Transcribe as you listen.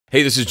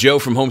Hey, this is Joe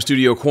from Home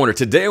Studio Corner.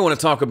 Today I want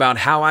to talk about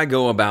how I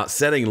go about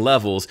setting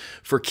levels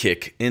for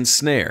kick and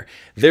snare.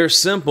 They're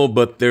simple,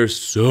 but they're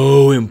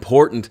so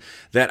important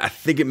that I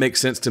think it makes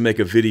sense to make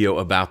a video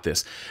about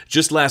this.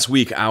 Just last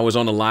week, I was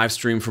on a live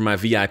stream for my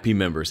VIP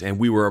members, and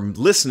we were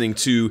listening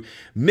to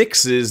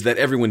mixes that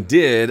everyone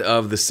did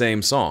of the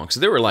same song. So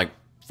there were like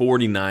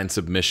 49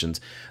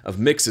 submissions of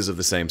mixes of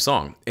the same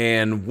song.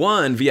 And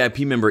one VIP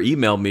member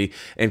emailed me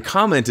and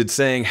commented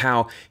saying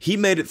how he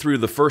made it through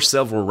the first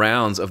several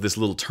rounds of this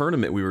little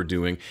tournament we were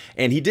doing,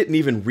 and he didn't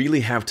even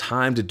really have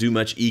time to do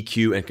much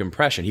EQ and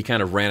compression. He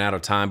kind of ran out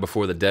of time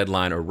before the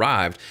deadline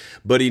arrived,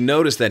 but he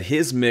noticed that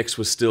his mix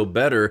was still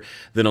better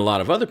than a lot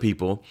of other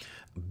people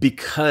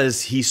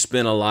because he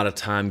spent a lot of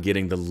time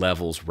getting the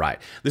levels right.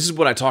 This is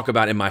what I talk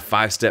about in my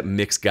 5-step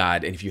mix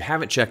guide, and if you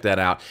haven't checked that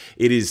out,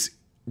 it is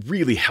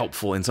really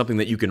helpful and something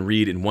that you can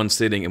read in one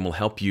sitting and will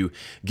help you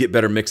get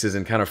better mixes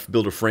and kind of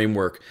build a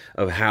framework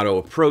of how to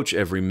approach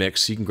every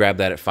mix. So you can grab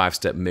that at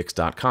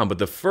 5stepmix.com. But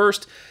the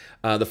first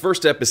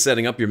step is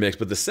setting up your mix,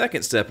 but the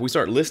second step, we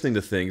start listening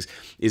to things,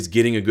 is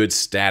getting a good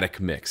static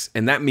mix.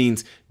 And that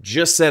means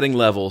just setting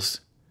levels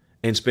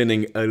and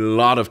spending a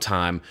lot of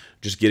time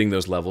just getting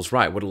those levels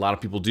right. What a lot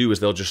of people do is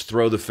they'll just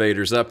throw the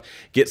faders up,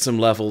 get some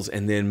levels,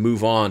 and then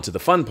move on to the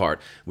fun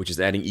part, which is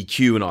adding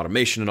EQ and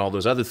automation and all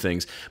those other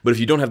things. But if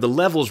you don't have the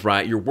levels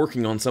right, you're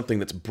working on something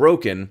that's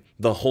broken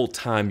the whole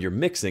time you're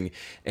mixing,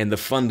 and the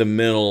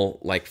fundamental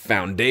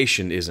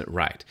foundation isn't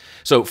right.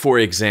 So for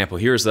example,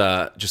 here's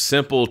a just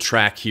simple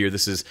track here.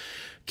 This is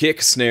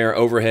kick, snare,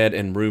 overhead,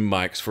 and room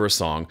mics for a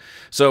song.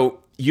 So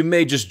you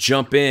may just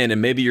jump in,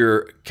 and maybe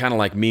you're kind of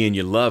like me and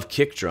you love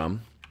kick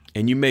drum,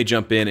 and you may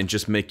jump in and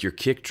just make your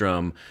kick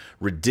drum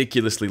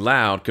ridiculously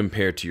loud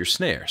compared to your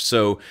snare.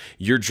 So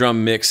your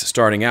drum mix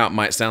starting out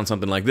might sound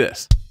something like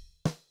this.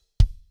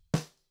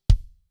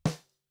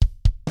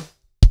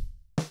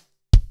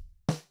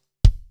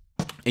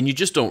 And you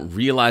just don't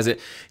realize it.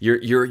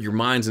 Your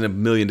mind's in a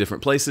million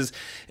different places,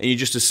 and you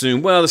just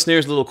assume, well, the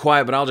snare's a little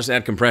quiet, but I'll just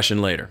add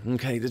compression later.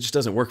 Okay, that just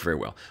doesn't work very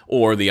well.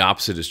 Or the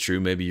opposite is true.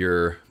 Maybe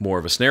you're more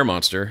of a snare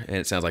monster, and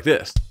it sounds like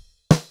this.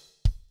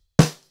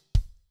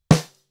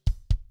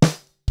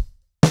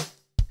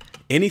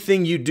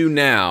 Anything you do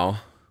now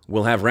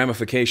will have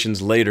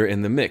ramifications later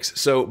in the mix.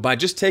 So by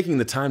just taking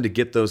the time to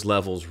get those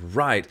levels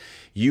right,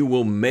 you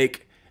will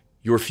make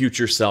your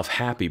future self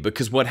happy,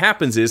 because what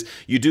happens is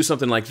you do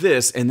something like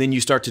this and then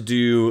you start to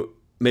do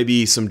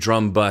maybe some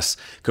drum bus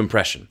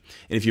compression.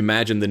 And if you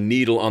imagine the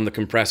needle on the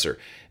compressor,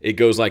 it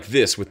goes like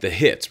this with the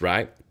hits,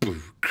 right?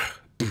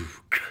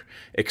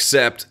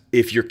 Except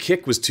if your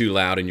kick was too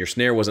loud and your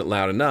snare wasn't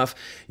loud enough,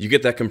 you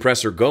get that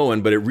compressor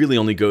going, but it really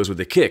only goes with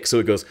the kick. So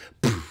it goes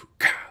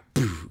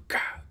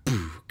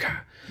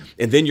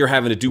and then you're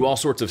having to do all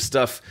sorts of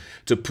stuff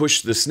to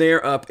push the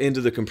snare up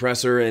into the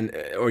compressor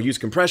or use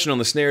compression on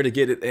the snare to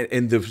get it.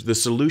 And the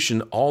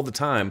solution all the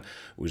time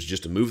was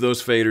just to move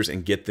those faders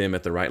and get them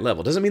at the right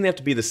level. Doesn't mean they have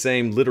to be the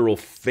same literal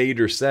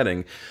fader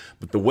setting,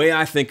 but the way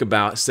I think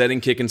about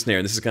setting kick and snare,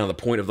 and this is kind of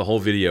the point of the whole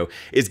video,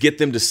 is get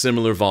them to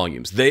similar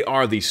volumes. They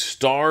are the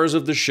stars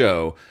of the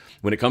show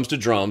when it comes to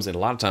drums, and a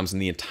lot of times in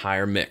the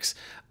entire mix.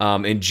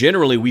 And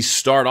generally, we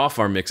start off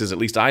our mixes, at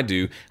least I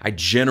do, I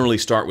generally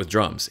start with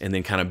drums and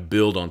then kind of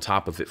build on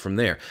top of it from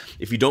there.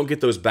 If you don't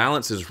get those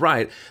balances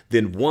right,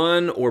 then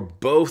one or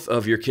both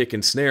of your kick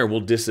and snare will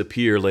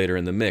disappear later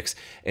in the mix,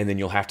 and then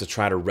you'll have to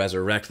try to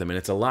resurrect them. And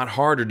it's a lot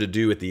harder to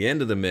do at the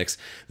end of the mix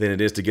than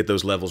it is to get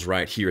those levels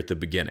right here at the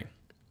beginning.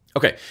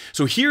 Okay,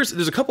 so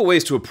there's a couple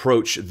ways to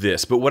approach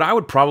this, but what I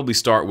would probably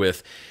start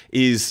with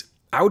is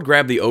I would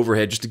grab the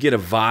overhead just to get a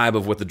vibe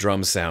of what the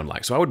drums sound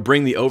like. So I would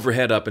bring the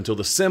overhead up until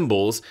the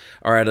cymbals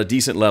are at a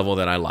decent level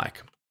that I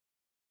like.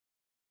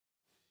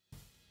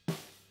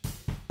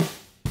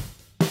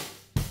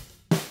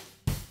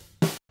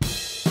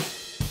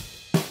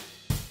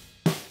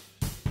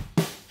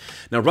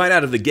 Now, right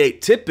out of the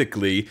gate,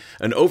 typically,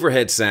 an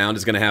overhead sound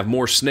is going to have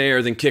more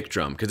snare than kick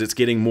drum because it's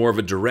getting more of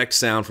a direct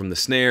sound from the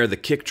snare. The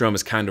kick drum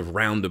is kind of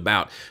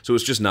roundabout, so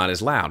it's just not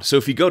as loud. So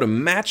if you go to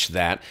match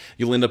that,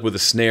 you'll end up with a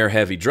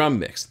snare-heavy drum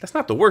mix. That's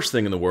not the worst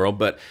thing in the world,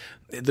 but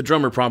the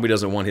drummer probably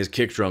doesn't want his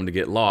kick drum to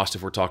get lost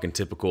if we're talking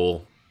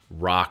typical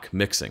rock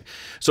mixing.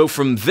 So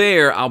from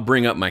there, I'll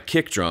bring up my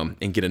kick drum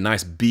and get a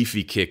nice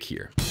beefy kick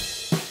here.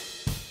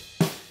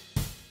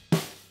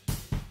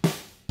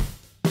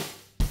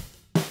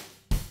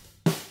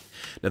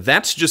 Now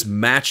that's just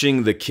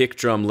matching the kick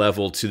drum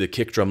level to the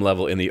kick drum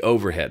level in the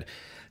overhead.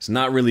 It's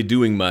not really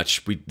doing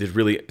much.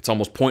 It's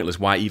almost pointless.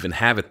 Why even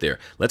have it there?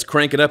 Let's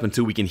crank it up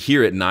until we can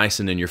hear it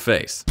nice and in your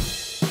face.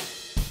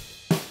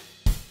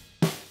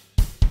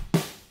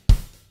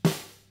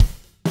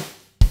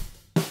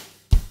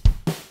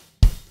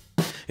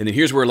 And then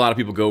here's where a lot of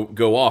people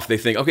go off. They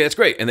think, okay, that's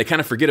great, and they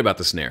kind of forget about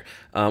the snare,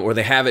 or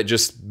they have it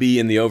just be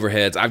in the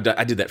overheads.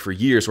 I did that for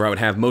years, where I would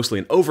have mostly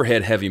an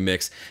overhead heavy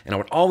mix, and I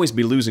would always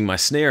be losing my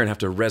snare and have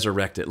to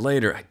resurrect it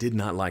later. I did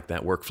not like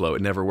that workflow.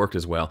 It never worked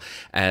as well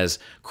as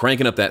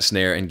cranking up that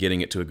snare and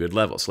getting it to a good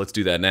level. So let's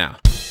do that now.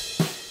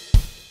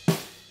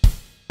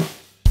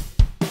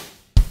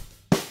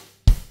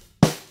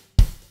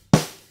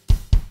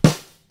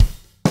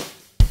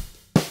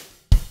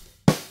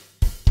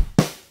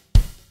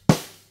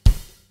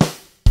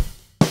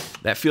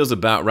 That feels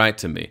about right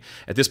to me.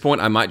 At this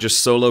point, I might just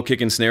solo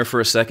kick and snare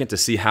for a second to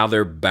see how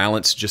they're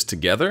balanced just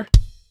together.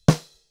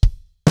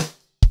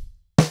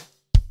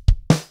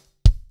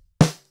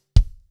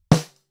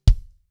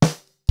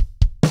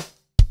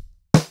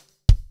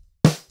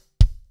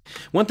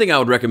 One thing I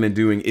would recommend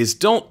doing is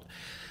don't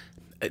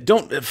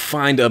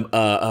find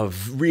a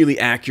really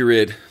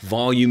accurate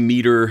volume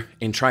meter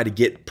and try to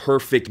get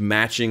perfect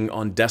matching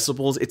on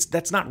decibels.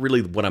 That's not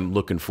really what I'm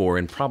looking for,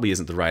 and probably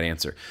isn't the right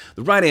answer.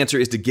 The right answer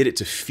is to get it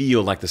to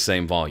feel like the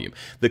same volume.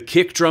 The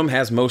kick drum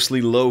has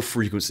mostly low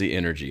frequency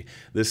energy.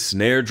 The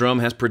snare drum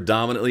has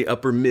predominantly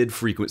upper mid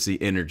frequency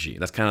energy.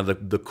 That's kind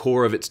of the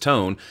core of its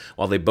tone,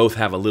 while they both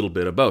have a little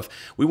bit of both.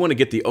 We want to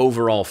get the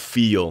overall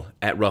feel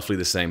at roughly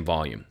the same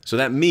volume. So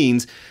that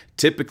means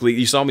typically,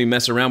 you saw me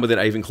mess around with it.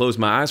 I even closed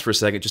my eyes for a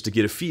second just to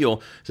get a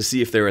feel to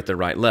see if they're at the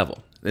right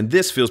level. And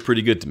this feels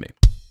pretty good to me.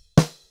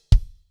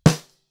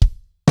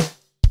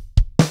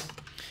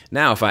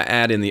 Now, if I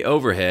add in the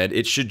overhead,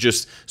 it should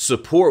just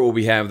support what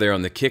we have there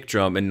on the kick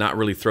drum and not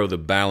really throw the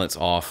balance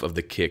off of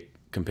the kick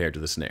compared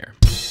to the snare.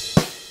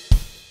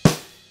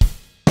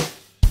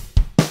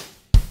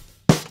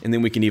 And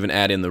then we can even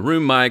add in the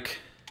room mic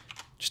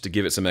just to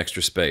give it some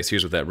extra space.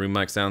 Here's what that room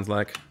mic sounds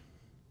like.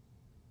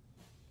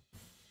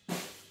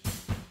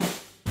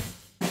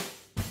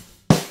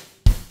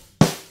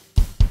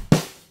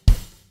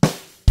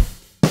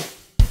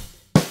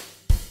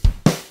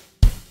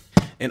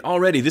 And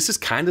already, this is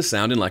kind of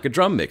sounding like a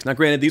drum mix. Now,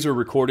 granted, these were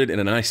recorded in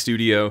a nice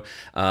studio,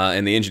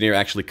 and the engineer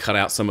actually cut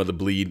out some of the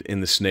bleed in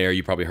the snare.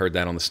 You probably heard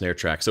that on the snare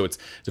track. So it's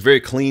a very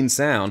clean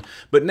sound.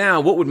 But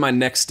now, what would my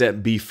next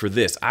step be for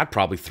this? I'd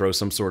probably throw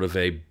some sort of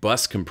a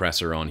bus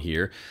compressor on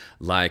here,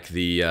 like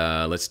the,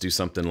 let's do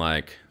something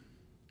like,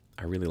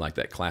 I really like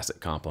that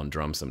classic comp on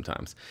drums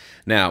sometimes.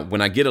 Now, when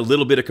I get a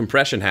little bit of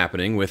compression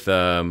happening with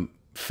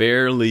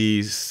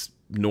fairly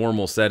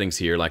normal settings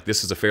here, like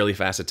this is a fairly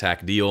fast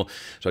attack deal,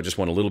 so I just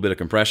want a little bit of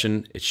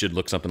compression, it should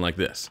look something like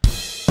this.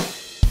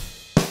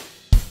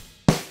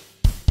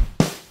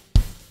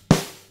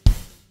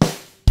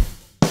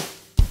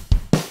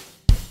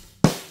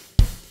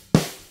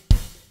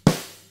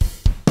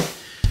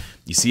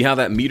 You see how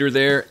that meter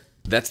there?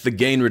 That's the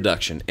gain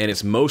reduction, and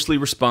it's mostly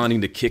responding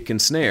to kick and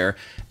snare,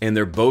 and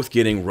they're both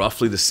getting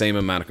roughly the same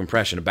amount of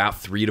compression, about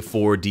 3 to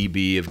 4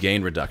 dB of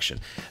gain reduction.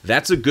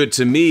 That's a good,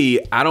 to me,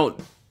 I don't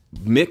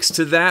mix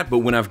to that, but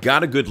when I've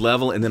got a good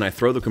level and then I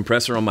throw the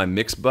compressor on my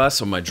mix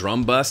bus, on my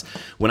drum bus,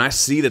 when I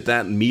see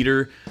that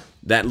meter,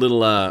 that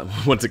little,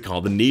 what's it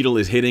called, the needle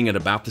is hitting at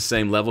about the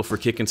same level for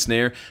kick and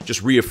snare,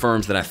 just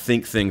reaffirms that I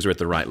think things are at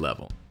the right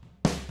level.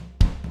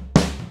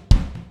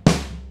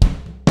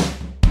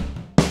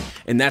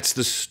 And that's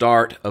the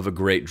start of a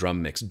great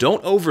drum mix.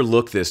 Don't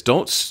overlook this.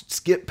 Don't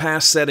skip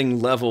past setting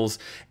levels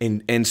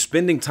and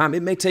spending time.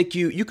 It may take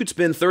you could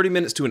spend 30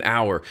 minutes to an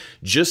hour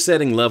just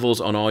setting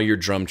levels on all your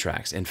drum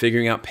tracks and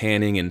figuring out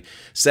panning and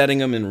setting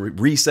them and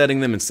resetting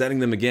them and setting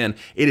them again.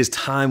 It is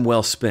time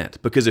well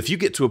spent, because if you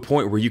get to a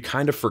point where you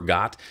kind of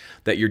forgot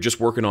that you're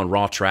just working on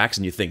raw tracks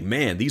and you think,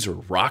 man, these are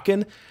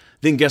rocking,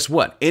 then guess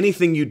what?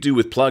 Anything you do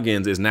with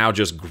plugins is now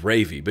just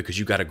gravy, because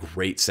you got a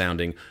great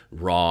sounding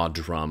raw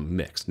drum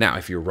mix. Now,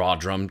 if your raw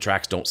drum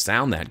tracks don't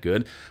sound that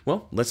good,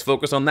 well, let's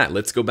focus on that.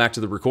 Let's go back to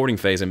the recording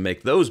phase and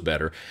make those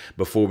better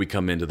before we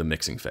come into the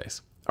mixing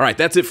phase. All right,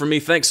 that's it for me.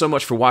 Thanks so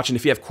much for watching.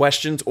 If you have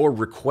questions or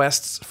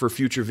requests for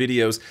future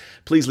videos,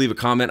 please leave a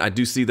comment. I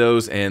do see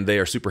those, and they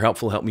are super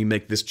helpful. Help me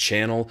make this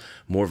channel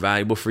more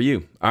valuable for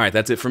you. All right,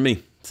 that's it for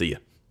me. See ya.